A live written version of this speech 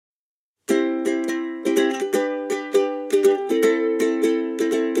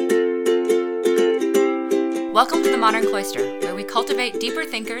Welcome to the Modern Cloister, where we cultivate deeper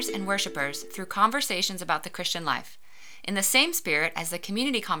thinkers and worshipers through conversations about the Christian life, in the same spirit as the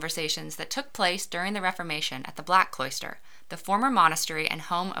community conversations that took place during the Reformation at the Black Cloister, the former monastery and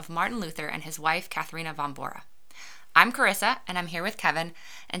home of Martin Luther and his wife, Katharina von Bora. I'm Carissa, and I'm here with Kevin,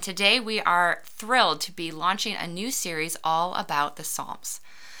 and today we are thrilled to be launching a new series all about the Psalms.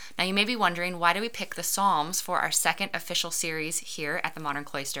 Now, you may be wondering, why do we pick the Psalms for our second official series here at the Modern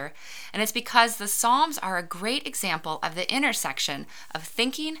Cloister? And it's because the Psalms are a great example of the intersection of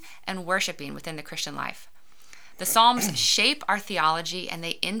thinking and worshiping within the Christian life. The Psalms shape our theology and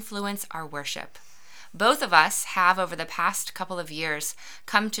they influence our worship. Both of us have, over the past couple of years,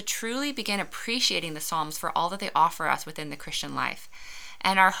 come to truly begin appreciating the Psalms for all that they offer us within the Christian life.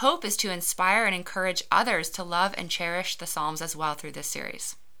 And our hope is to inspire and encourage others to love and cherish the Psalms as well through this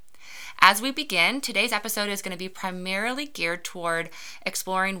series. As we begin, today's episode is going to be primarily geared toward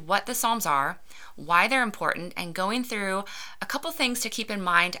exploring what the Psalms are, why they're important, and going through a couple things to keep in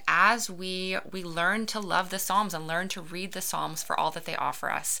mind as we learn to love the Psalms and learn to read the Psalms for all that they offer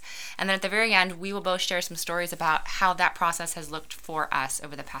us. And then at the very end, we will both share some stories about how that process has looked for us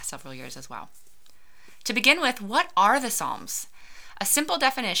over the past several years as well. To begin with, what are the Psalms? A simple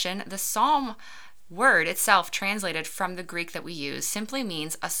definition, the Psalm word itself, translated from the Greek that we use, simply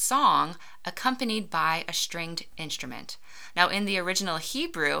means a song accompanied by a stringed instrument. Now, in the original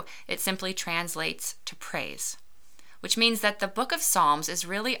Hebrew, it simply translates to praise, which means that the book of Psalms is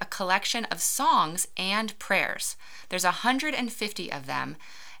really a collection of songs and prayers. There's 150 of them,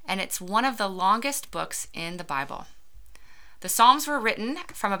 and it's one of the longest books in the Bible. The Psalms were written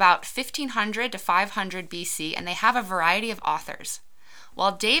from about 1500 to 500 BC, and they have a variety of authors.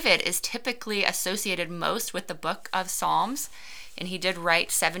 While David is typically associated most with the book of Psalms, and he did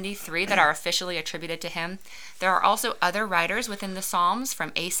write 73 that are officially attributed to him, there are also other writers within the Psalms,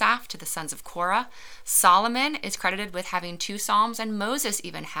 from Asaph to the sons of Korah. Solomon is credited with having 2 Psalms, and Moses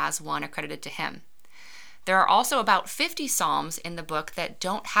even has one accredited to him. There are also about 50 Psalms in the book that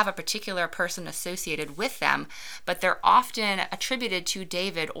don't have a particular person associated with them, but they're often attributed to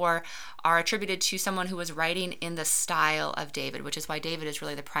David or are attributed to someone who was writing in the style of David, which is why David is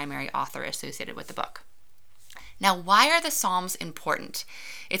really the primary author associated with the book. Now, why are the Psalms important?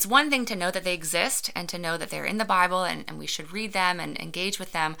 It's one thing to know that they exist and to know that they're in the Bible and we should read them and engage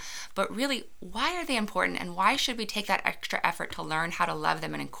with them, but really, why are they important and why should we take that extra effort to learn how to love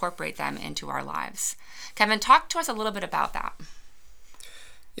them and incorporate them into our lives? Kevin, talk to us a little bit about that.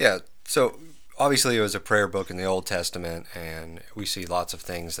 Yeah, so obviously it was a prayer book in the Old Testament, and we see lots of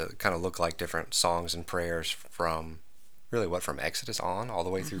things that kind of look like different songs and prayers from Exodus on all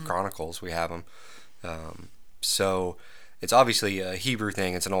the way through Chronicles. We have them. So it's obviously a Hebrew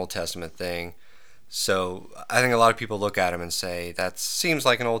thing. It's an Old Testament thing. So I think a lot of people look at them and say, that seems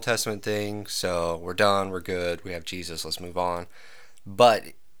like an Old Testament thing, so we're done, we're good, we have Jesus, let's move on. But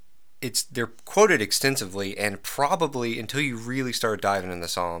they're quoted extensively, and probably until you really start diving in the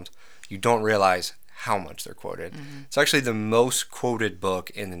Psalms, you don't realize how much they're quoted. It's actually the most quoted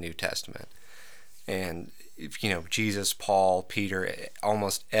book in the New Testament. And Jesus, Paul, Peter,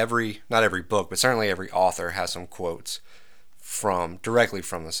 almost not every book, but certainly every author has some quotes directly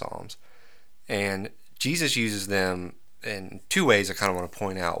from the Psalms. And Jesus uses them in 2 ways I kind of want to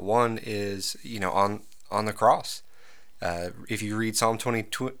point out. One is, on the cross. If you read Psalm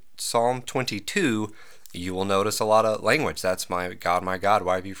 22, you will notice a lot of language. That's my God,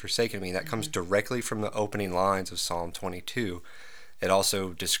 why have you forsaken me? That comes directly from the opening lines of Psalm 22. It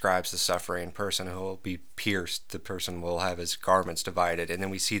also describes the suffering person who will be pierced. The person will have his garments divided. And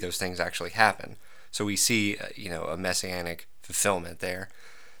then we see those things actually happen. So we see, a messianic fulfillment there.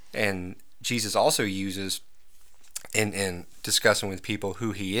 And Jesus also uses, in discussing with people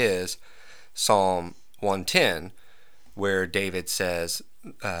who he is, Psalm 110, where David says,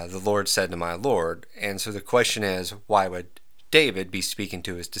 the Lord said to my Lord. And so the question is, why would David be speaking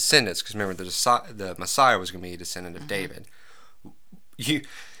to his descendants? Because remember, the Messiah was going to be a descendant of David. You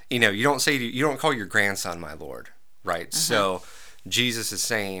don't call your grandson my Lord, right? So Jesus is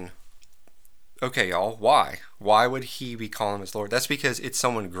saying, okay, y'all, why? Why would he be calling him his Lord? That's because it's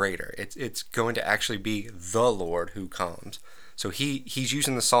someone greater. It's going to actually be the Lord who comes. So he's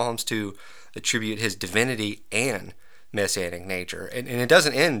using the Psalms to attribute his divinity and messianic nature. And it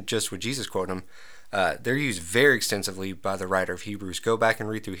doesn't end just with Jesus quoting them. They're used very extensively by the writer of Hebrews. Go back and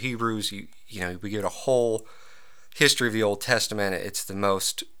read through Hebrews. We get a whole history of the Old Testament. It's the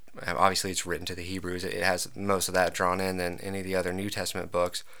most, obviously it's written to the Hebrews. It has most of that drawn in than any of the other New Testament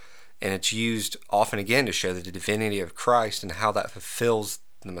books. And it's used often again to show the divinity of Christ and how that fulfills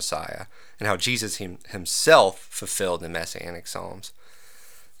the Messiah and how Jesus himself fulfilled the Messianic Psalms.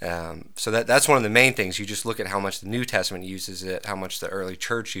 So that's one of the main things. You just look at how much the New Testament uses it, how much the early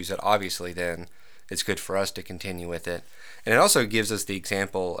church used it. Obviously, then it's good for us to continue with it. And it also gives us the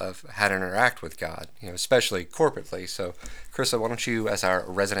example of how to interact with God, especially corporately. So, Carissa, why don't you, as our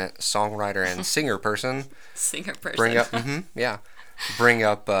resident songwriter and singer person, bring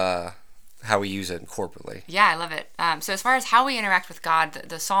up how we use it corporately. Yeah, I love it. So as far as how we interact with God,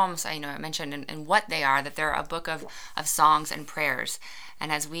 the Psalms, I mentioned and what they are, that they're a book of songs and prayers.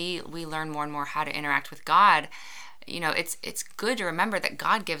 And as we learn more and more how to interact with God, it's good to remember that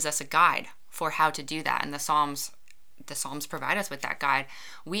God gives us a guide for how to do that. And the Psalms provide us with that guide.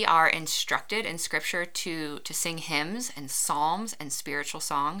 We are instructed in Scripture to sing hymns and psalms and spiritual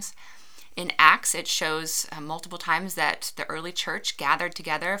songs. In Acts, it shows multiple times that the early church gathered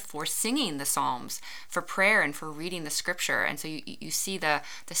together for singing the Psalms, for prayer, and for reading the Scripture. And so you see the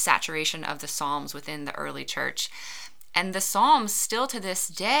saturation of the Psalms within the early church. And the Psalms still to this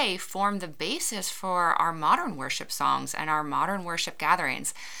day form the basis for our modern worship songs and our modern worship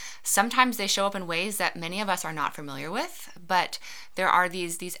gatherings. Sometimes they show up in ways that many of us are not familiar with, but there are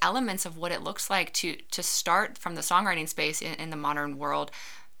these elements of what it looks like to start from the songwriting space in the modern world,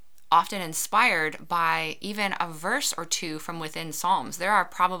 often inspired by even a verse or two from within Psalms. There are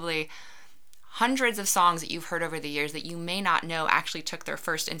probably hundreds of songs that you've heard over the years that you may not know actually took their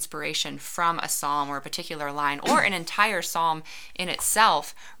first inspiration from a psalm or a particular line or an entire psalm in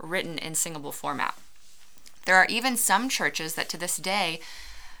itself written in singable format. There are even some churches that to this day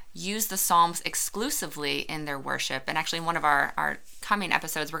use the Psalms exclusively in their worship. And actually in one of our coming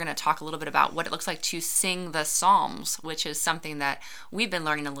episodes, we're going to talk a little bit about what it looks like to sing the Psalms, which is something that we've been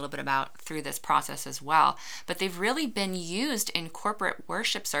learning a little bit about through this process as well. But they've really been used in corporate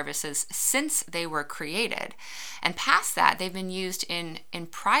worship services since they were created. And past that, they've been used in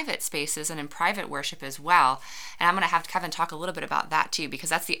private spaces and in private worship as well. And I'm going to have Kevin talk a little bit about that too,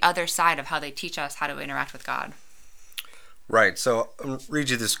 because that's the other side of how they teach us how to interact with God. Right, so I'll read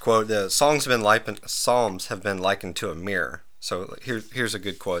you this quote. The Psalms have been likened to a mirror. So here's a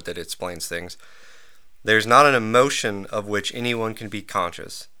good quote that explains things. There's not an emotion of which anyone can be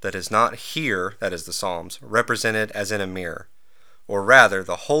conscious that is not here, that is the Psalms, represented as in a mirror. Or rather,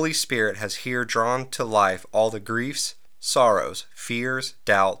 the Holy Spirit has here drawn to life all the griefs, sorrows, fears,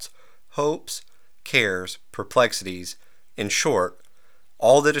 doubts, hopes, cares, perplexities, in short,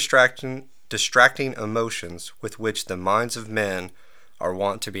 all the distracting emotions with which the minds of men are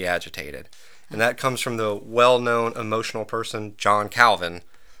wont to be agitated. And that comes from the well-known emotional person John Calvin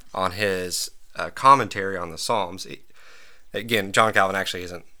on his commentary on the Psalms. Again, John Calvin actually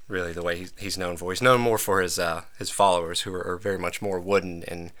isn't really the way he's known for. He's known more for his followers, who are very much more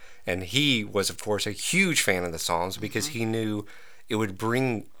wooden. And he was, of course, a huge fan of the Psalms because he knew it would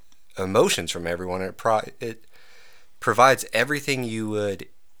bring emotions from everyone. It provides everything you would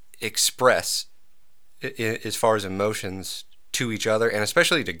express as far as emotions to each other and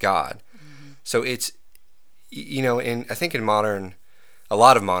especially to God. So it's, I think in a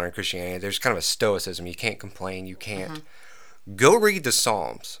lot of modern Christianity, there's kind of a stoicism. You can't complain. You can't. Go read the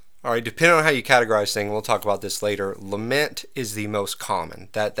Psalms. All right, depending on how you categorize things, we'll talk about this later. Lament is the most common.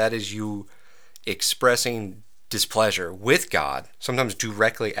 That is you expressing displeasure with God, sometimes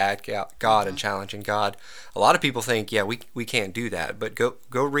directly at God and challenging God. A lot of people think, we can't do that, but go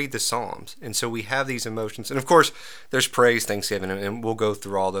read the Psalms. And so we have these emotions. And of course, there's praise, thanksgiving, and we'll go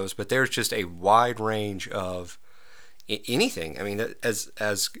through all those, but there's just a wide range of anything. I mean, as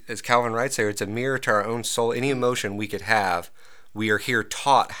Calvin writes there, it's a mirror to our own soul. Any emotion we could have, we are here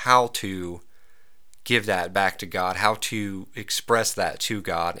taught how to give that back to God, how to express that to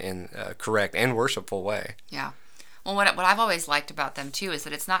God in a correct and worshipful way. Yeah. Well, what I've always liked about them, too, is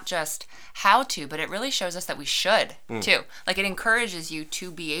that it's not just how to, but it really shows us that we should, too. Like, it encourages you to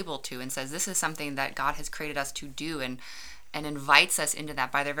be able to and says this is something that God has created us to do and invites us into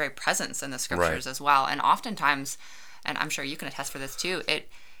that by their very presence in the Scriptures as well. And oftentimes, and I'm sure you can attest for this, too,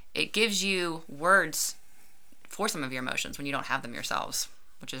 it gives you words for some of your emotions when you don't have them yourselves,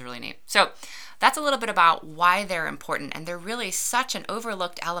 which is really neat. So that's a little bit about why they're important, and they're really such an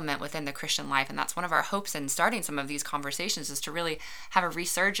overlooked element within the Christian life, and that's one of our hopes in starting some of these conversations is to really have a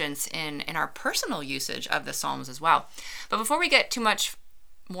resurgence in our personal usage of the Psalms as well. But before we get too much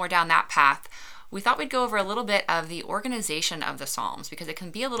more down that path, we thought we'd go over a little bit of the organization of the Psalms because it can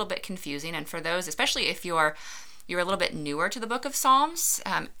be a little bit confusing, and for those, especially if you're a little bit newer to the book of Psalms,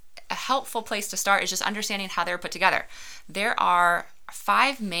 a helpful place to start is just understanding how they're put together. There are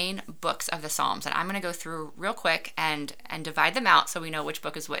 5 main books of the Psalms, and I'm going to go through real quick and divide them out so we know which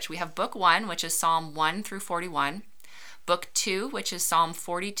book is which. We have book 1, which is Psalm 1 through 41, book 2, which is Psalm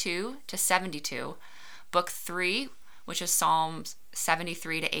 42 to 72, book 3, which is Psalms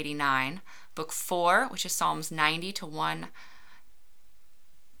 73 to 89. Book 4, which is Psalms 90 to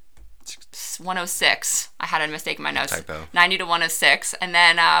 106. I had a mistake in my notes. Typo. 90 to 106. And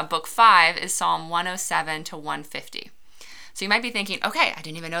then book 5 is Psalm 107 to 150. So you might be thinking, okay, I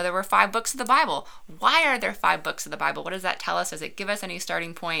didn't even know there were 5 books of the Bible. Why are there 5 books of the Bible? What does that tell us? Does it give us any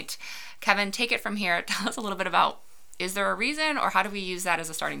starting point? Kevin, take it from here. Tell us a little bit about, is there a reason, or how do we use that as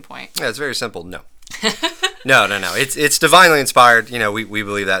a starting point? Yeah, it's very simple. No. No. It's divinely inspired. We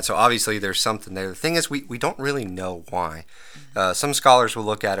believe that. So obviously there's something there. The thing is, we don't really know why. Some scholars will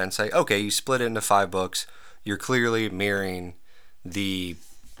look at it and say, okay, you split it into 5 books. You're clearly mirroring the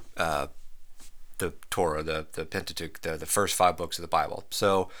Torah, the Pentateuch, the first 5 books of the Bible.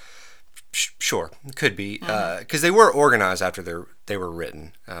 So sure, it could be, because they were organized after they were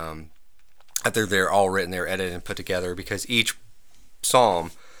written. After they're all written, they're edited and put together, because each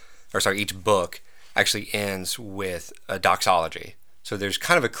book actually ends with a doxology. So there's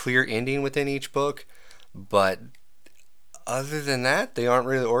kind of a clear ending within each book, but other than that, they aren't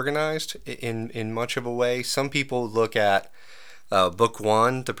really organized in much of a way. Some people look at book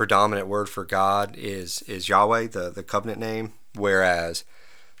 1, the predominant word for God is Yahweh, the covenant name, whereas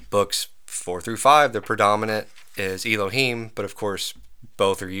books 4 through 5, the predominant is Elohim, but of course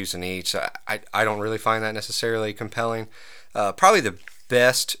both are used in each. So I don't really find that necessarily compelling. Probably the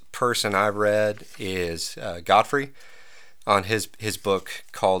best person I've read is Godfrey, on his book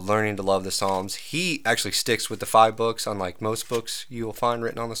called Learning to Love the Psalms. He actually sticks with the 5 books, unlike most books you will find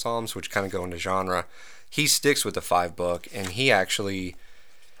written on the Psalms, which kind of go into genre. He sticks with the 5 book, and he actually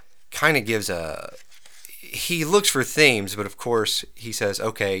kind of gives he looks for themes, but of course he says,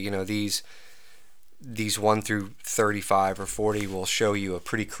 okay, these 1 through 35 or 40 will show you a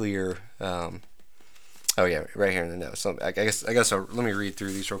pretty clear, oh yeah, right here in the notes. So I guess let me read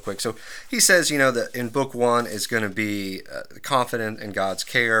through these real quick. So he says, that in book 1 is going to be confident in God's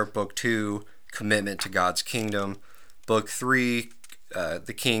care. Book 2, commitment to God's kingdom. Book 3,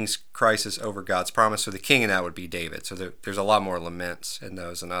 the king's crisis over God's promise. So the king in that would be David. So there's a lot more laments in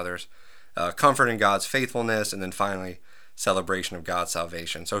those than others. Comfort in God's faithfulness, and then finally celebration of God's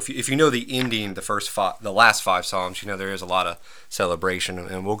salvation. So if you know the ending, the last 5 Psalms, there is a lot of celebration,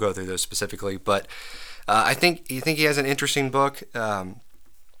 and we'll go through those specifically. But I think he has an interesting book.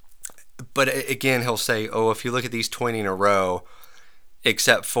 But again, he'll say, if you look at these 20 in a row,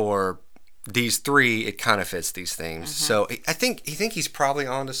 except for these 3, it kind of fits these themes. Mm-hmm. So I think he's probably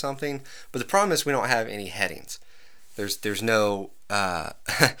onto something. But the problem is we don't have any headings. There's no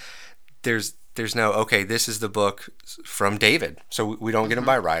there's no, okay, this is the book from David. So we don't get them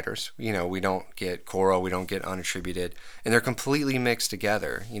by writers. We don't get choral, we don't get unattributed, and they're completely mixed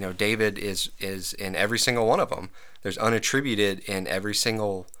together. David is in every single one of them. There's unattributed in every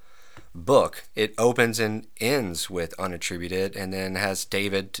single book. It opens and ends with unattributed, and then has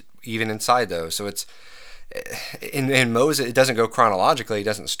David even inside those. So it's in Moses, it doesn't go chronologically. It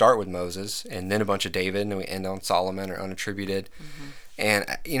doesn't start with Moses and then a bunch of David, and we end on Solomon or unattributed. And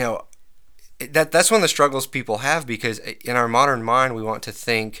that's one of the struggles people have, because in our modern mind, we want to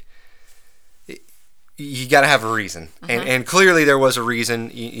think you got to have a reason. And clearly there was a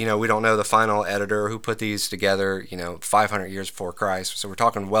reason. We don't know the final editor who put these together, 500 years before Christ. So we're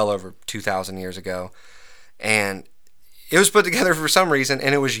talking well over 2,000 years ago. And it was put together for some reason,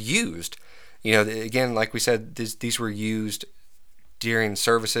 and it was used. Again, like we said, these were used during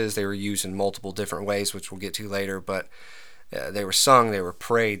services. They were used in multiple different ways, which we'll get to later. But they were sung, they were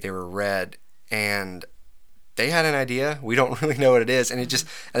prayed, they were read. And they had an idea. We don't really know what it is. And I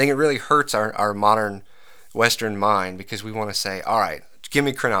think it really hurts our modern Western mind, because we want to say, all right, give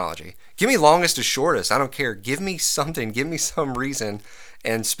me chronology. Give me longest to shortest. I don't care. Give me something. Give me some reason.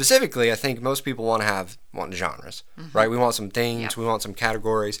 And specifically, I think most people want genres, right? We want some themes. Yep. We want some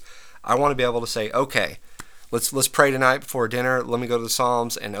categories. I want to be able to say, okay, let's pray tonight before dinner. Let me go to the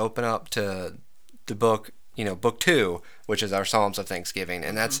Psalms and open up to the book, book 2, which is our Psalms of Thanksgiving.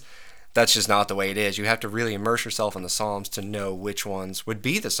 And that's just not the way it is. You have to really immerse yourself in the Psalms to know which ones would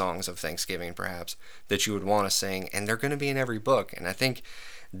be the songs of Thanksgiving, perhaps, that you would want to sing. And they're going to be in every book. And I think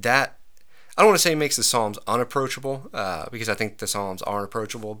that, I don't want to say it makes the Psalms unapproachable, because I think the Psalms are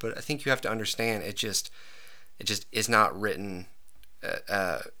approachable, but I think you have to understand it just is not written.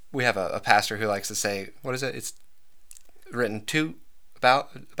 We have a pastor who likes to say, what is it? It's written about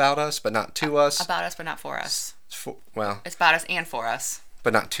us, but not to us. About us, but not for us. It's about us and for us.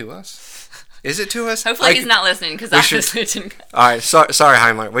 But not to us. Is it to us? Hopefully he's not listening, because obviously it didn't. All right, sorry,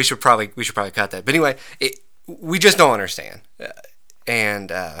 Heimler. We should probably cut that. But anyway, we just don't understand,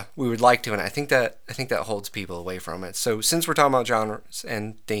 and we would like to, and I think that holds people away from it. So since we're talking about genres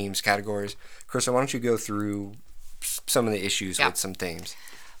and themes, categories, Krista, why don't you go through some of the issues with some themes.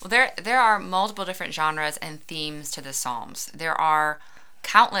 Well, there are multiple different genres and themes to the Psalms. There are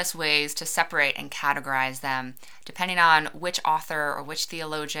countless ways to separate and categorize them. Depending on which author or which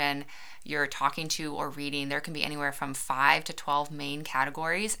theologian you're talking to or reading, there can be anywhere from 5 to 12 main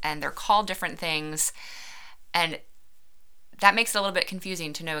categories, and they're called different things. And that makes it a little bit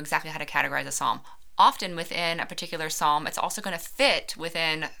confusing to know exactly how to categorize a psalm. Often within a particular psalm, it's also going to fit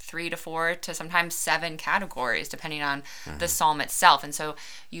within 3 to 4 to sometimes 7 categories, depending on the psalm itself. And so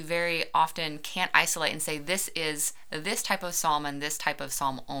you very often can't isolate and say this is this type of psalm and this type of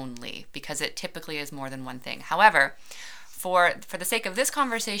psalm only, because it typically is more than one thing. However, for the sake of this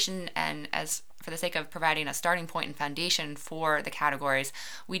conversation and as for the sake of providing a starting point and foundation for the categories,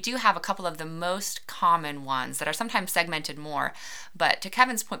 we do have a couple of the most common ones that are sometimes segmented more. But to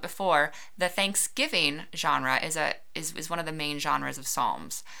Kevin's point before, the Thanksgiving genre is one of the main genres of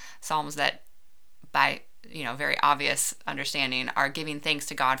psalms. Psalms that, by very obvious understanding, are giving thanks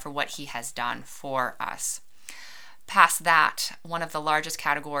to God for what He has done for us. Past that, one of the largest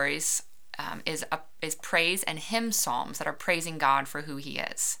categories is praise and hymn psalms that are praising God for who He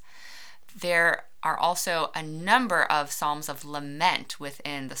is. There are also a number of psalms of lament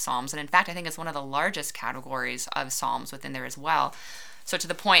within the psalms, and in fact, I think it's one of the largest categories of psalms within there as well. So to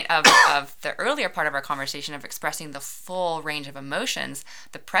the point of the earlier part of our conversation of expressing the full range of emotions,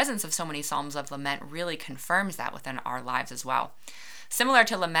 the presence of so many psalms of lament really confirms that within our lives as well. Similar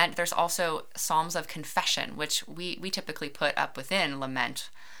to lament, there's also psalms of confession, which we typically put up within lament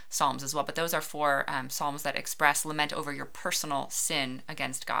psalms as well, but those are for psalms that express lament over your personal sin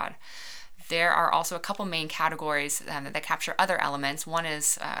against God. There are also a couple main categories that capture other elements. One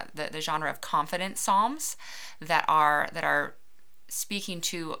is the genre of confidence psalms that are speaking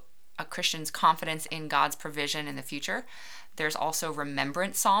to a Christian's confidence in God's provision in the future. There's also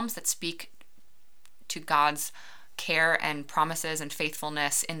remembrance psalms that speak to God's care and promises and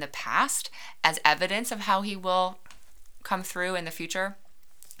faithfulness in the past as evidence of how He will come through in the future.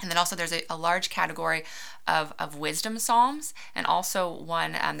 And then also there's a large category of wisdom psalms, and also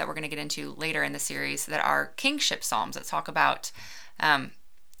one that we're going to get into later in the series that are kingship psalms that talk about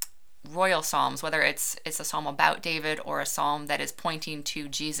royal psalms, whether it's a psalm about David or a psalm that is pointing to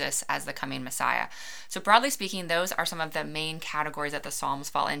Jesus as the coming Messiah. So broadly speaking, those are some of the main categories that the psalms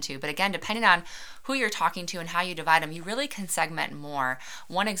fall into. But again, depending on who you're talking to and how you divide them, you really can segment more.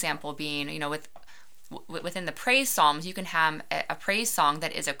 One example being, within the praise psalms, you can have a praise song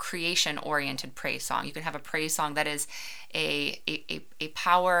that is a creation-oriented praise song. You can have a praise song that is a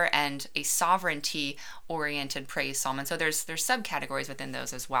power and a sovereignty-oriented praise psalm. And so there's subcategories within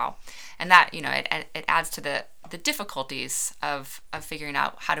those as well. And that, it adds to the difficulties of figuring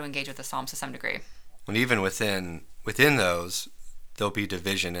out how to engage with the psalms to some degree. And even within those, there'll be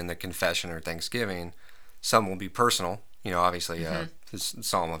division in the confession or thanksgiving. Some will be personal. Obviously, the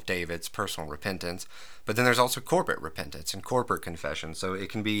Psalm of David's personal repentance, but then there's also corporate repentance and corporate confession. So it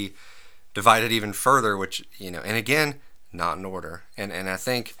can be divided even further, which, and again, not in order. And I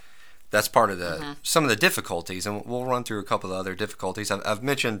think that's part of some of the difficulties, and we'll run through a couple of other difficulties. I've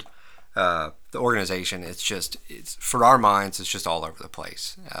mentioned the organization. It's for our minds, it's just all over the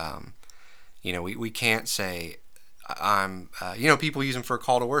place. We can't say, people use them for a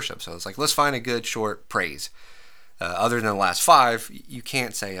call to worship. So it's like, let's find a good short praise. Other than the last 5, you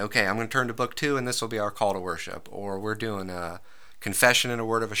can't say, okay, I'm going to turn to book 2 and this will be our call to worship. Or we're doing a confession and a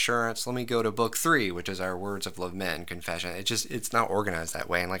word of assurance. Let me go to book 3, which is our words of lament and confession. It's not organized that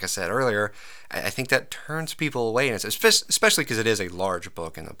way. And like I said earlier, I think that turns people away, and it's especially because it is a large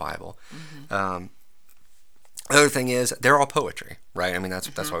book in the Bible. The other thing is, they're all poetry, right? I mean,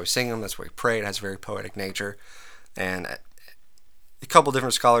 that's why we sing them. That's why we pray. It has a very poetic nature. And a couple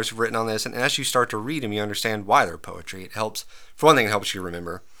different scholars have written on this, and as you start to read them, you understand why they're poetry. It helps, for one thing, it helps you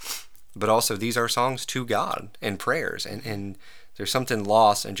remember, but also these are songs to God and prayers, and there's something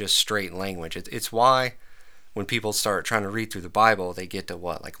lost in just straight language. It's why when people start trying to read through the Bible, they get to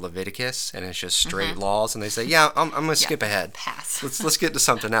like Leviticus, and it's just straight laws, and they say, I'm going to skip ahead. Pass. Let's get to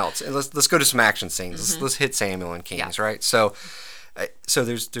something else, and let's go to some action scenes. Let's hit Samuel and Kings, right? So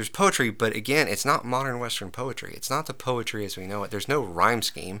there's poetry, but again, it's not modern Western poetry. It's not the poetry as we know it. There's no rhyme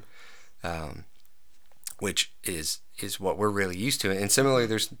scheme, which is what we're really used to. And similarly,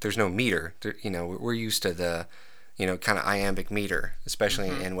 there's no meter. We're used to the, kind of iambic meter, especially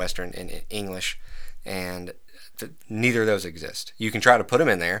in Western in English, and neither of those exist. You can try to put them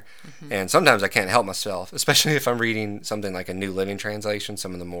in there, and sometimes I can't help myself, especially if I'm reading something like a New Living Translation,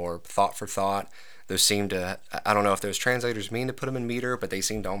 some of the more thought for thought. Those seem to, I don't know if those translators mean to put them in meter, but they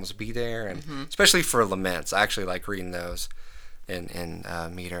seem to almost be there. And especially for laments, I actually like reading those. in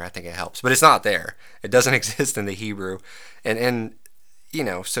meter, I think it helps. But it's not there. It doesn't exist in the Hebrew. And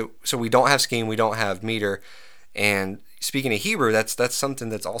so we don't have scheme, we don't have meter. And speaking of Hebrew, that's something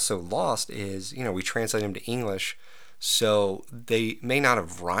that's also lost is, we translate them to English. So they may not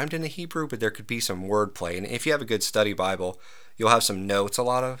have rhymed in the Hebrew, but there could be some wordplay. And if you have a good study Bible, you'll have some notes a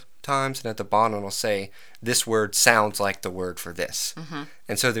lot of times, and at the bottom it'll say, this word sounds like the word for this. Mm-hmm.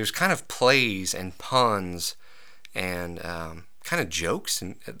 And so there's kind of plays and puns and kind of jokes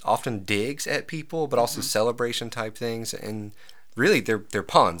and often digs at people, but also celebration type things. And really they're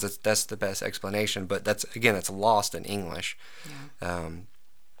puns. That's the best explanation, but that's lost in English. Yeah.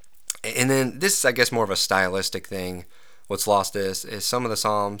 And then this is, I guess, more of a stylistic thing. What's lost is some of the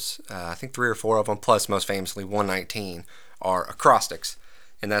Psalms, I think 3 or 4 of them, plus most famously 119, are acrostics.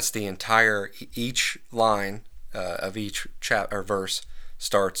 And that's the entire, each line of each chapter or verse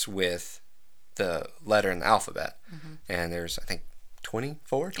starts with the letter in the alphabet. Mm-hmm. And there's, I think,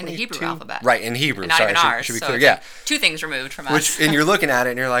 24, 22? In the Hebrew alphabet. Right, in Hebrew. And not sorry, even ours. should be so clear. Yeah. Like 2 things removed from us. And you're looking at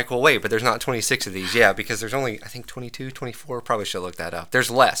it and you're like, well, wait, but there's not 26 of these. Yeah, because there's only, I think, 22, 24. Probably should look that up. There's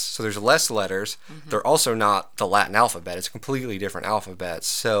less. So there's less letters. Mm-hmm. They're also not the Latin alphabet. It's a completely different alphabet.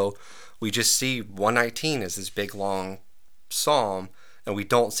 So we just see 119 as this big, long psalm, and we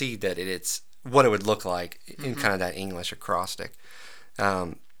don't see that it's what it would look like in kind of that English acrostic.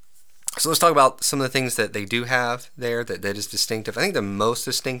 So let's talk about some of the things that they do have there that is distinctive. I think the most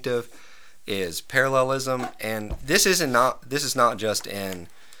distinctive is parallelism, and this is not just in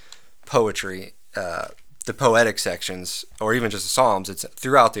poetry, the poetic sections, or even just the Psalms. It's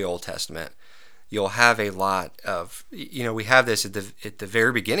throughout the Old Testament. You'll have a lot of, we have this at the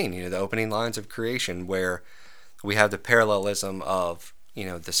very beginning, the opening lines of creation, where we have the parallelism of,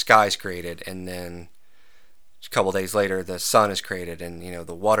 the sky's created, and then a couple days later the sun is created, and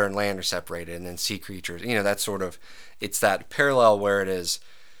the water and land are separated, and then sea creatures. That's sort of, it's that parallel where it is,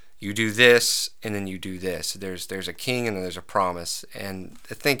 you do this and then you do this. There's a king and then there's a promise. And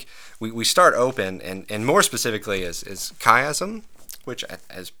I think we start open, and more specifically is chiasm, which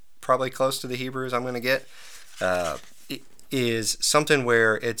is probably close to the Hebrew as I'm going to get, is something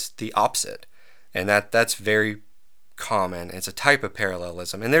where it's the opposite, and that's very common. It's a type of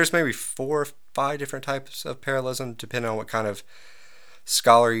parallelism, and there's maybe 4 or 5 different types of parallelism depending on what kind of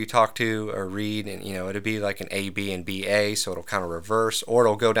scholar you talk to or read. And it'll be like an A, B, and B, A, so it'll kind of reverse, or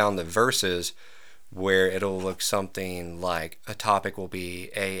it'll go down the verses where it'll look something like a topic will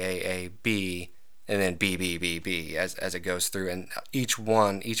be A, B, and then B, B, B, B as it goes through, and each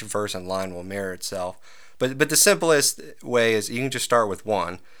verse and line will mirror itself. But the simplest way is you can just start with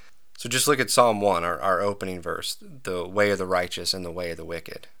 1. So just look at Psalm 1, our opening verse, the way of the righteous and the way of the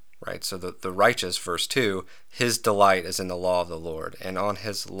wicked, right? So the righteous, verse 2, his delight is in the law of the Lord, and on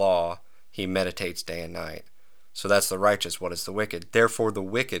his law he meditates day and night. So that's the righteous. What is the wicked? Therefore the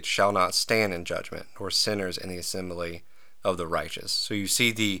wicked shall not stand in judgment, nor sinners in the assembly of the righteous. So you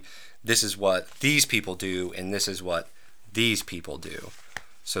see this is what these people do, and this is what these people do.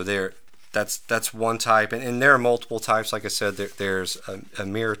 So that's one type, and there are multiple types. Like I said, there's a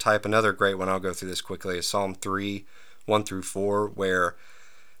mirror type. Another great one, I'll go through this quickly, is Psalm 3, 1 through 4, where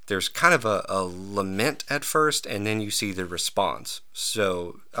there's kind of a lament at first, and then you see the response.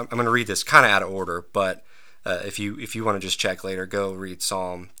 So I'm going to read this kind of out of order, but if you want to just check later, go read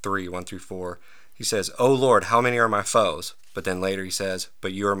Psalm 3, 1 through 4. He says, O Lord, how many are my foes? But then later he says,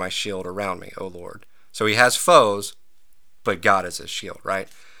 but you are my shield around me, O Lord. So he has foes, but God is his shield, right?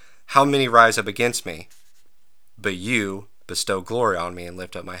 How many rise up against me? But you bestow glory on me and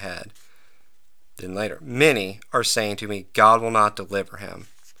lift up my head. Then later, many are saying to me, God will not deliver him.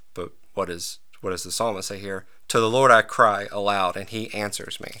 But what does the psalmist say here? To the Lord I cry aloud, and he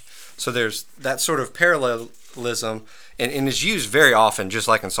answers me. So there's that sort of parallelism, and is used very often, just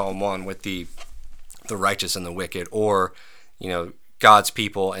like in Psalm 1, with the righteous and the wicked, or God's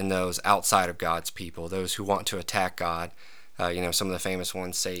people and those outside of God's people, those who want to attack God. Some of the famous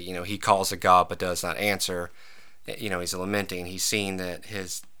ones say, he calls to God but does not answer. He's lamenting. He's seeing that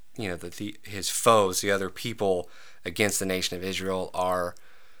his foes, the other people against the nation of Israel, are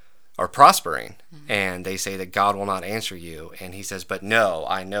prospering, and they say that God will not answer you. And he says, but no,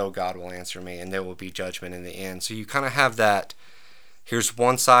 I know God will answer me, and there will be judgment in the end. So you kind of have that. Here's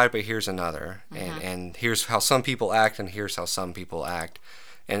one side, but here's another, and here's how some people act, and here's how some people act,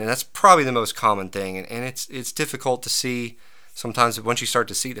 and that's probably the most common thing. And it's difficult to see. Sometimes once you start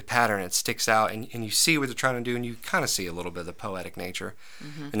to see the pattern, it sticks out, and you see what they're trying to do, and you kind of see a little bit of the poetic nature.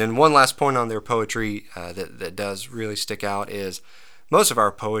 And then one last point on their poetry that does really stick out is most of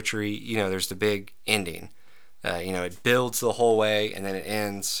our poetry, there's the big ending. It builds the whole way, and then it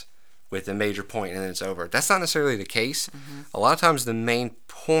ends with a major point and then it's over. That's not necessarily the case. A lot of times the main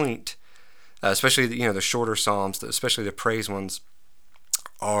point, especially the shorter psalms, especially the praise ones,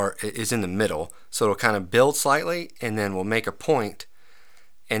 is in the middle. So it'll kind of build slightly, and then we'll make a point,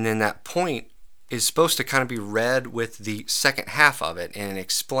 and then that point is supposed to kind of be read with the second half of it, and it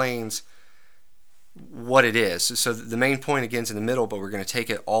explains what it is. So the main point again is in the middle, but we're going to take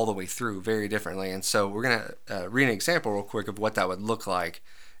it all the way through very differently. And so we're going to read an example real quick of what that would look like,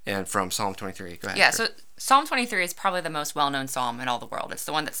 and from Psalm 23. Go ahead. Yeah, so Psalm 23 is probably the most well-known psalm in all the world. It's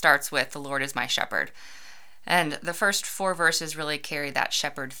the one that starts with, "The Lord is my shepherd." And the first 4 verses really carry that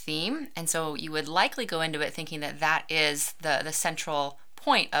shepherd theme. And so you would likely go into it thinking that that is the central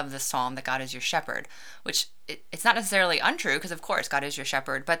point of the psalm, that God is your shepherd, which it's not necessarily untrue, because of course God is your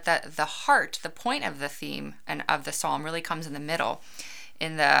shepherd, but the heart, the point of the theme and of the psalm really comes in the middle,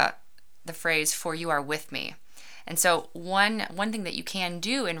 in the phrase, "For you are with me." And so one thing that you can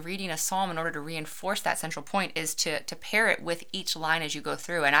do in reading a psalm in order to reinforce that central point is to pair it with each line as you go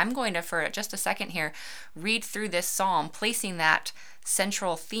through. And I'm going to, for just a second here, read through this psalm, placing that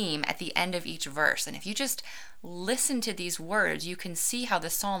central theme at the end of each verse. And if you just listen to these words, you can see how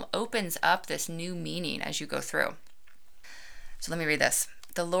the psalm opens up this new meaning as you go through. So let me read this.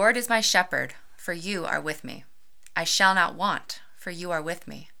 "The Lord is my shepherd, for you are with me. I shall not want, for you are with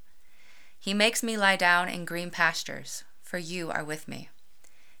me. He makes me lie down in green pastures, for you are with me.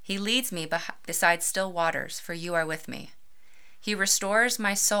 He leads me beside still waters, for you are with me. He restores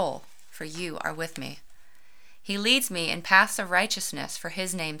my soul, for you are with me. He leads me in paths of righteousness for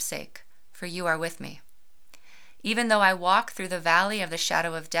his name's sake, for you are with me. Even though I walk through the valley of the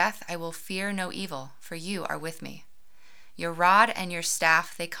shadow of death, I will fear no evil, for you are with me. Your rod and your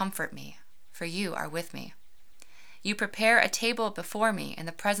staff, they comfort me, for you are with me. You prepare a table before me in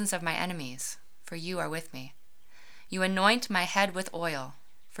the presence of my enemies, for you are with me. You anoint my head with oil,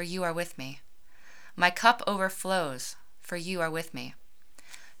 for you are with me. My cup overflows, for you are with me.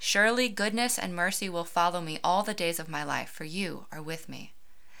 Surely goodness and mercy will follow me all the days of my life, for you are with me.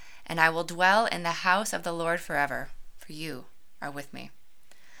 And I will dwell in the house of the Lord forever, for you are with me."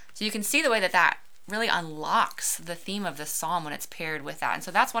 So you can see the way that really unlocks the theme of the psalm when it's paired with that. And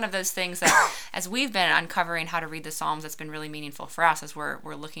so that's one of those things that, as we've been uncovering how to read the psalms, that's been really meaningful for us as we're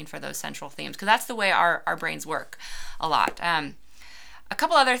looking for those central themes, because that's the way our brains work a lot. A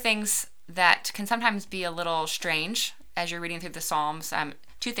couple other things that can sometimes be a little strange as you're reading through the psalms.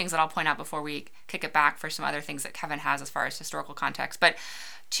 2 things that I'll point out before we kick it back for some other things that Kevin has as far as historical context. But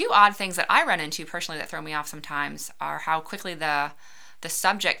 2 odd things that I run into personally that throw me off sometimes are how quickly the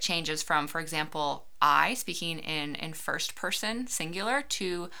subject changes from, for example, I, speaking in first person singular,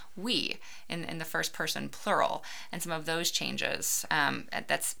 to we in the first person plural, and some of those changes.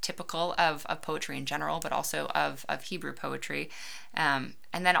 That's typical of poetry in general, but also of Hebrew poetry. And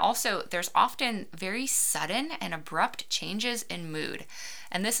then also there's often very sudden and abrupt changes in mood.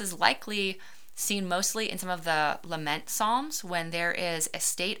 And this is likely seen mostly in some of the lament psalms, when there is a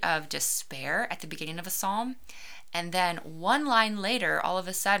state of despair at the beginning of a psalm. And then 1 line later, all of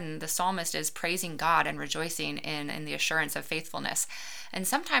a sudden, the psalmist is praising God and rejoicing in the assurance of faithfulness. And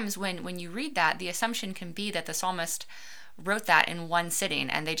sometimes when you read that, the assumption can be that the psalmist wrote that in one sitting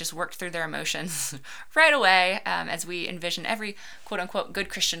and they just worked through their emotions right away, as we envision every quote-unquote good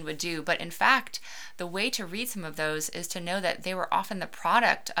Christian would do. But in fact, the way to read some of those is to know that they were often the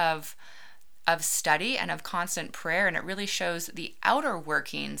product of study and of constant prayer, and it really shows the outer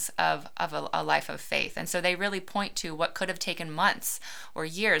workings of a life of faith. And so they really point to what could have taken months or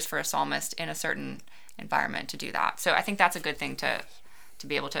years for a psalmist in a certain environment to do that. So I think that's a good thing to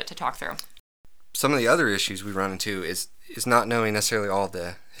be able to talk through. Some of the other issues we run into is not knowing necessarily all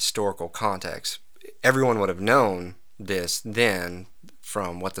the historical context. Everyone would have known this then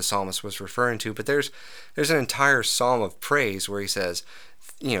from what the psalmist was referring to, but there's an entire psalm of praise where he says,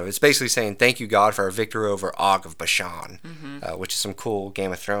 it's basically saying, thank you, God, for our victory over Og of Bashan, which is some cool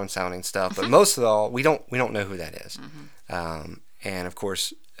Game of Thrones sounding stuff. But most of all, we don't know who that is. And of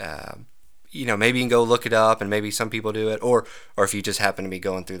course, maybe you can go look it up, and maybe some people do it, or if you just happen to be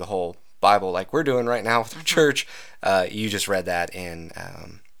going through the whole Bible like we're doing right now with the church, you just read that in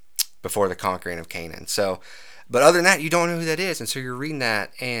before the conquering of Canaan. So, but other than that, you don't know who that is, and so you're reading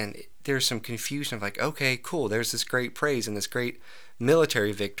that, and there's some confusion of like, okay, cool, there's this great praise and this great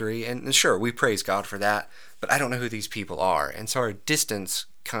military victory, and sure, we praise God for that, but I don't know who these people are, and so our distance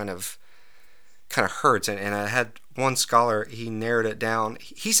kind of hurts. And I had one scholar, he narrowed it down.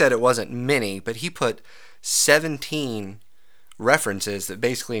 He said it wasn't many, but he put 17 references that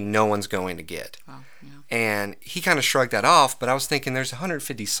basically no one's going to get. Wow, yeah. And he kind of shrugged that off, but I was thinking there's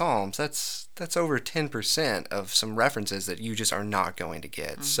 150 Psalms. That's over 10% of some references that you just are not going to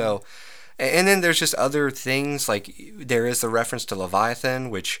get. Mm-hmm. So, and then there's just other things, like there is the reference to Leviathan,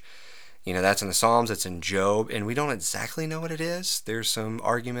 which, that's in the Psalms, it's in Job, and we don't exactly know what it is. There's some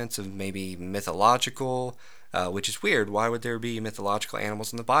arguments of maybe mythological, which is weird. Why would there be mythological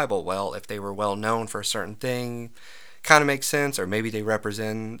animals in the Bible? Well, if they were well known for a certain thing, kind of makes sense, or maybe they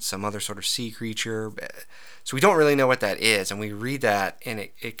represent some other sort of sea creature. So we don't really know what that is, and we read that, and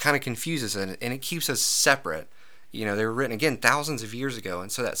it kind of confuses us, and it keeps us separate. They were written, again, thousands of years ago,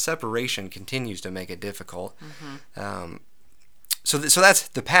 and so that separation continues to make it difficult. Mm-hmm. So that's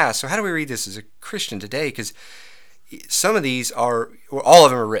the past. So how do we read this as a Christian today? Because some of these all of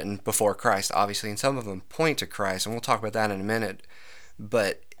them are written before Christ, obviously, and some of them point to Christ, and we'll talk about that in a minute.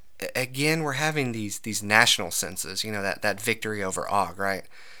 But again, we're having these national senses, that victory over Og, right?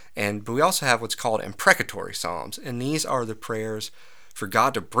 But we also have what's called imprecatory psalms, and these are the prayers for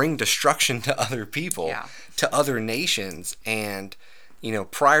God to bring destruction to other people, to other nations, and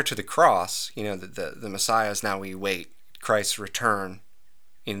prior to the cross, the Messiah is now we wait Christ's return.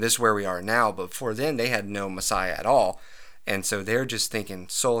 This is where we are now, but before then they had no Messiah at all, and so they're just thinking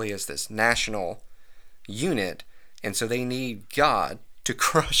solely as this national unit, and so they need God to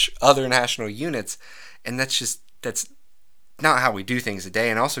crush other national units, and that's not how we do things today,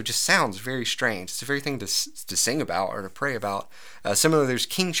 and also just sounds very strange. It's a very thing to sing about or to pray about. Similarly, there's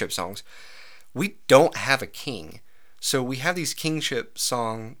kingship songs. We don't have a king, so we have these kingship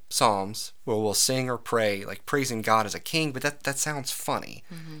psalms where we'll sing or pray, like praising God as a king, but that sounds funny.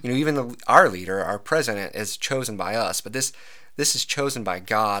 Mm-hmm. Even our leader, our president, is chosen by us, but this is chosen by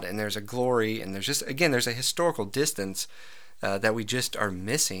God, and there's a glory, and there's a historical distance that we just are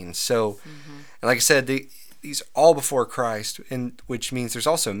missing. So, and like I said, these all before Christ, and which means there's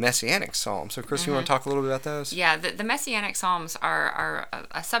also messianic psalms. So, Chris, you want to talk a little bit about those? Yeah, the messianic psalms are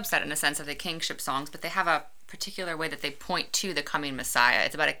a subset, in a sense, of the kingship songs, but they have a particular way that they point to the coming Messiah.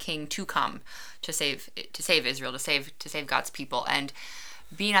 It's about a king to come to save Israel, to save God's people, and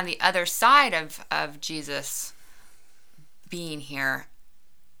being on the other side of Jesus being here.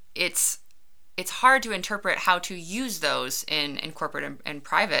 It's hard to interpret how to use those in corporate and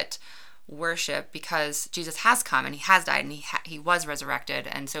private worship, because Jesus has come and he has died and he was resurrected,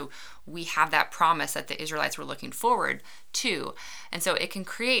 and so we have that promise that the Israelites were looking forward to, and so it can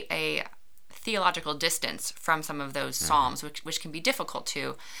create a theological distance from some of those psalms, which can be difficult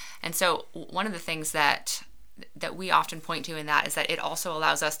to. And so one of the things that we often point to in that is that it also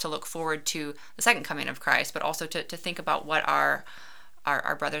allows us to look forward to the second coming of Christ, but also to think about what our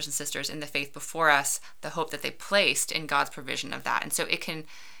brothers and sisters in the faith before us, the hope that they placed in God's provision of that. And so it can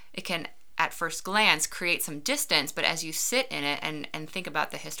at first glance create some distance, but as you sit in it and think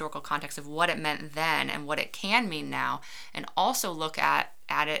about the historical context of what it meant then and what it can mean now, and also look at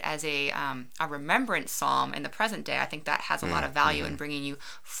it as a remembrance psalm in the present day, I think that has a lot of value in bringing you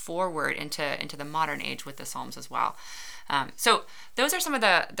forward into the modern age with the psalms as well. So those are some of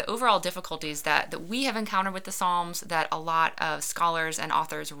the overall difficulties that we have encountered with the Psalms, that a lot of scholars and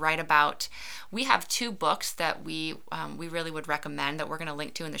authors write about. We have 2 books that we really would recommend that we're going to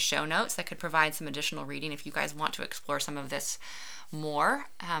link to in the show notes that could provide some additional reading if you guys want to explore some of this more.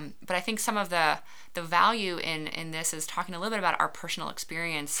 But I think some of the value in this is talking a little bit about our personal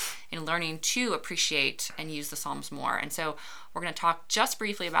experience in learning to appreciate and use the Psalms more. And so we're going to talk just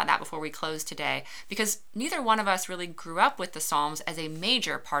briefly about that before we close today, because neither one of us really grew up with the Psalms as a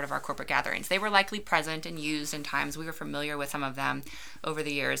major part of our corporate gatherings. They were likely present and used in times. We were familiar with some of them over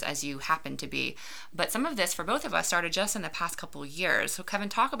the years, as you happen to be. But some of this, for both of us, started just in the past couple of years. So Kevin,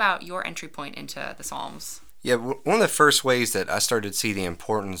 talk about your entry point into the Psalms. Yeah, one of the first ways that I started to see the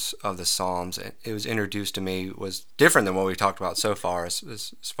importance of the Psalms, it was introduced to me, was different than what we talked about so far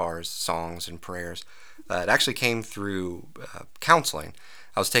as far as songs and prayers. It actually came through counseling.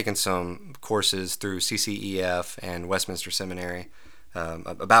 I was taking some courses through CCEF and Westminster Seminary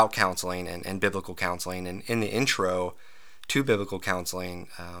about counseling and biblical counseling. And in the intro to biblical counseling,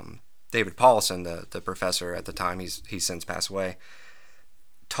 David Paulson, the professor at the time, he's since passed away,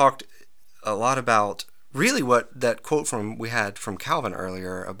 talked a lot about really what that quote we had from Calvin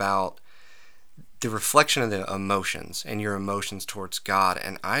earlier about the reflection of the emotions and your emotions towards God.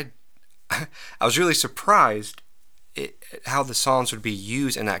 And I was really surprised how the Psalms would be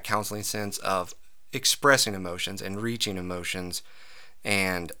used in that counseling sense of expressing emotions and reaching emotions.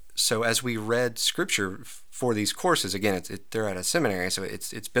 And so as we read scripture for these courses, again, they're at a seminary, so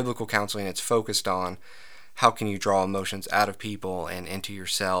it's biblical counseling. It's focused on how can you draw emotions out of people and into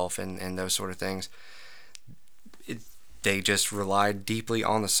yourself and those sort of things. they just relied deeply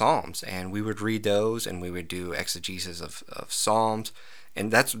on the Psalms, and we would read those, and we would do exegesis of Psalms,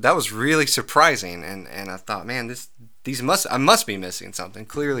 and that was really surprising. And I thought, man, I must be missing something.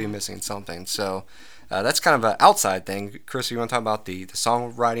 Clearly missing something. So that's kind of an outside thing. Chris, you want to talk about the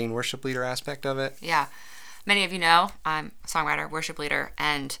songwriting worship leader aspect of it? Yeah. Many of you know I'm a songwriter, worship leader,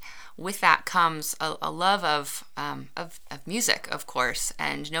 and with that comes a love of music, of course,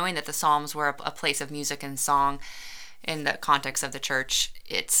 and knowing that the Psalms were a place of music and song in the context of the church.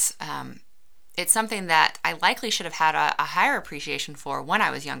 It's something that I likely should have had a higher appreciation for when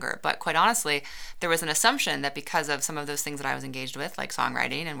I was younger, but quite honestly, there was an assumption that because of some of those things that I was engaged with, like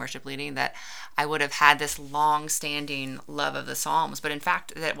songwriting and worship leading, that I would have had this long-standing love of the Psalms. But in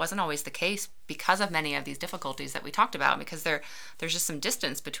fact, that wasn't always the case because of many of these difficulties that we talked about, because there's just some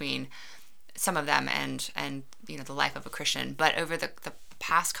distance between some of them and the life of a Christian. But over the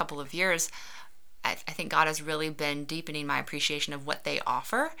past couple of years, I think God has really been deepening my appreciation of what they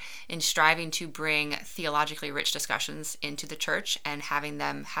offer in striving to bring theologically rich discussions into the church and having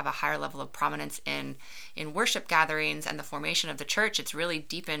them have a higher level of prominence in worship gatherings and the formation of the church. It's really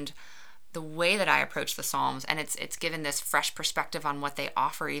deepened the way that I approach the Psalms, and it's given this fresh perspective on what they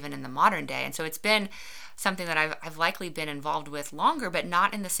offer even in the modern day. And so it's been something that I've likely been involved with longer, but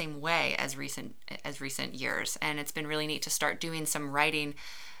not in the same way as recent years. And it's been really neat to start doing some writing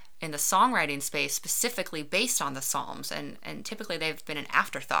in the songwriting space specifically based on the Psalms, and typically they've been an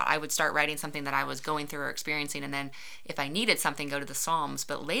afterthought. I would start writing something that I was going through or experiencing, and then if I needed something, go to the Psalms.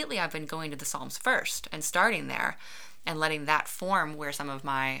 But lately I've been going to the Psalms first and starting there and letting that form where some of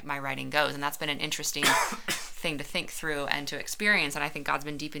my writing goes. And that's been an interesting thing to think through and to experience, and I think God's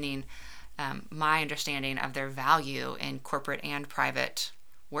been deepening my understanding of their value in corporate and private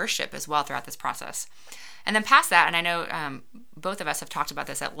worship as well throughout this process. And then past that, and I know both of us have talked about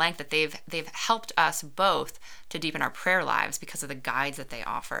this at length, that they've helped us both to deepen our prayer lives because of the guides that they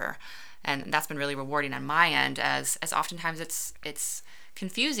offer, and that's been really rewarding on my end. As oftentimes it's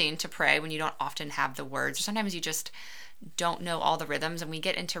confusing to pray when you don't often have the words, or sometimes you just don't know all the rhythms, and we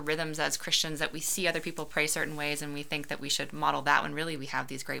get into rhythms as Christians that we see other people pray certain ways, and we think that we should model that when really we have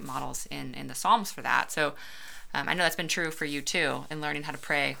these great models in the Psalms for that. So I know that's been true for you too in learning how to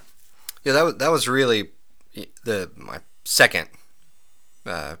pray. Yeah, that was really my second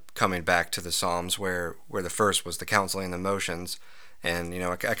coming back to the Psalms, where the first was the counseling and the motions, and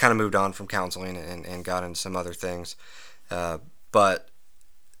I kind of moved on from counseling and got into some other things, but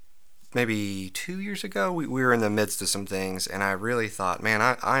maybe 2 years ago we were in the midst of some things, and I really thought,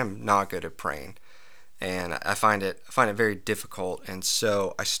 man, I'm not good at praying, and I find it very difficult, and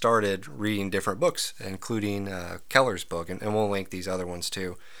so I started reading different books, including Keller's book, and we'll link these other ones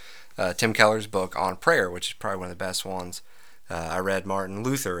too. Tim Keller's book on prayer, which is probably one of the best ones. I read Martin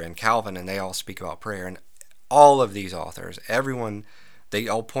Luther and Calvin, and they all speak about prayer. And all of these authors, everyone, they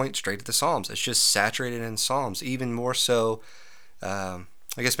all point straight to the Psalms. It's just saturated in Psalms, even more so. I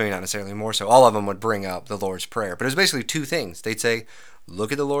guess maybe not necessarily more so. All of them would bring up the Lord's Prayer. But it was basically two things. They'd say,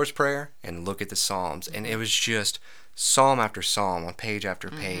 look at the Lord's Prayer and look at the Psalms. And it was just psalm after psalm on page after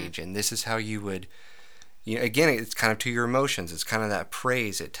page. And this is how you would... again, it's kind of to your emotions. It's kind of that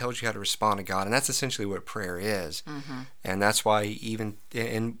praise. It tells you how to respond to God, and that's essentially what prayer is. And that's why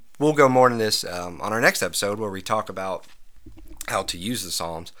and we'll go more into this on our next episode where we talk about how to use the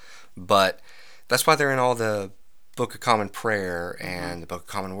Psalms. But that's why they're in all the Book of Common Prayer and the Book of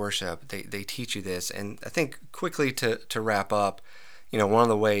Common Worship. They teach you this. And I think quickly to wrap up, one of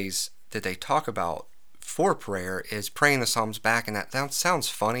the ways that they talk about for prayer is praying the Psalms back, and that sounds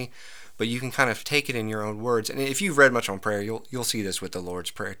funny, but you can kind of take it in your own words. And if you've read much on prayer, you'll see this with the Lord's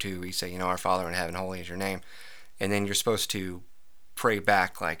Prayer too. We say, Our Father in heaven, holy is your name. And then you're supposed to pray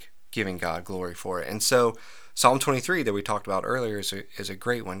back like giving God glory for it. And so Psalm 23 that we talked about earlier is a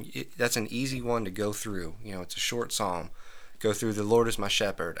great one. That's an easy one to go through. It's a short psalm. Go through, the Lord is my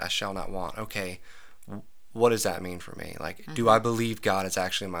shepherd, I shall not want. Okay, what does that mean for me? Like, do I believe God is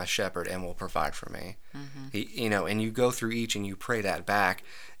actually my shepherd and will provide for me? And you go through each and you pray that back.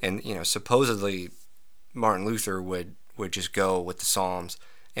 And, supposedly Martin Luther would just go with the Psalms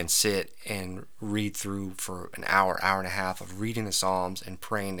and sit and read through for an hour and a half of reading the Psalms and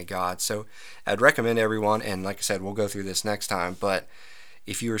praying to God. So I'd recommend everyone, and like I said, we'll go through this next time, but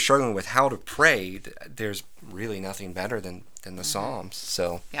if you are struggling with how to pray, there's really nothing better than the Psalms.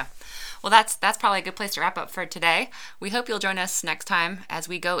 So yeah. Well, that's probably a good place to wrap up for today. We hope you'll join us next time as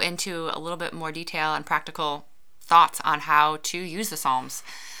we go into a little bit more detail and practical thoughts on how to use the Psalms.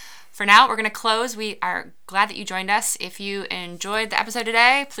 For now, we're going to close. We are glad that you joined us. If you enjoyed the episode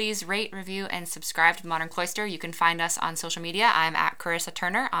today, please rate, review, and subscribe to Modern Cloister. You can find us on social media. I'm at Carissa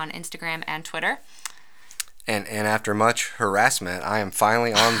Turner on Instagram and Twitter. And after much harassment, I am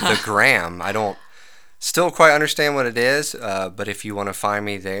finally on the gram. I don't still quite understand what it is, but if you want to find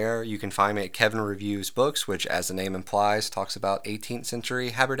me there, you can find me at Kevin Reviews Books, which, as the name implies, talks about 18th century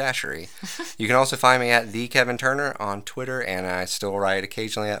haberdashery. You can also find me at The Kevin Turner on Twitter, and I still write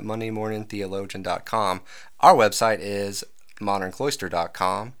occasionally at MondayMorningTheologian.com. Our website is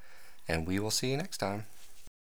moderncloister.com, and we will see you next time.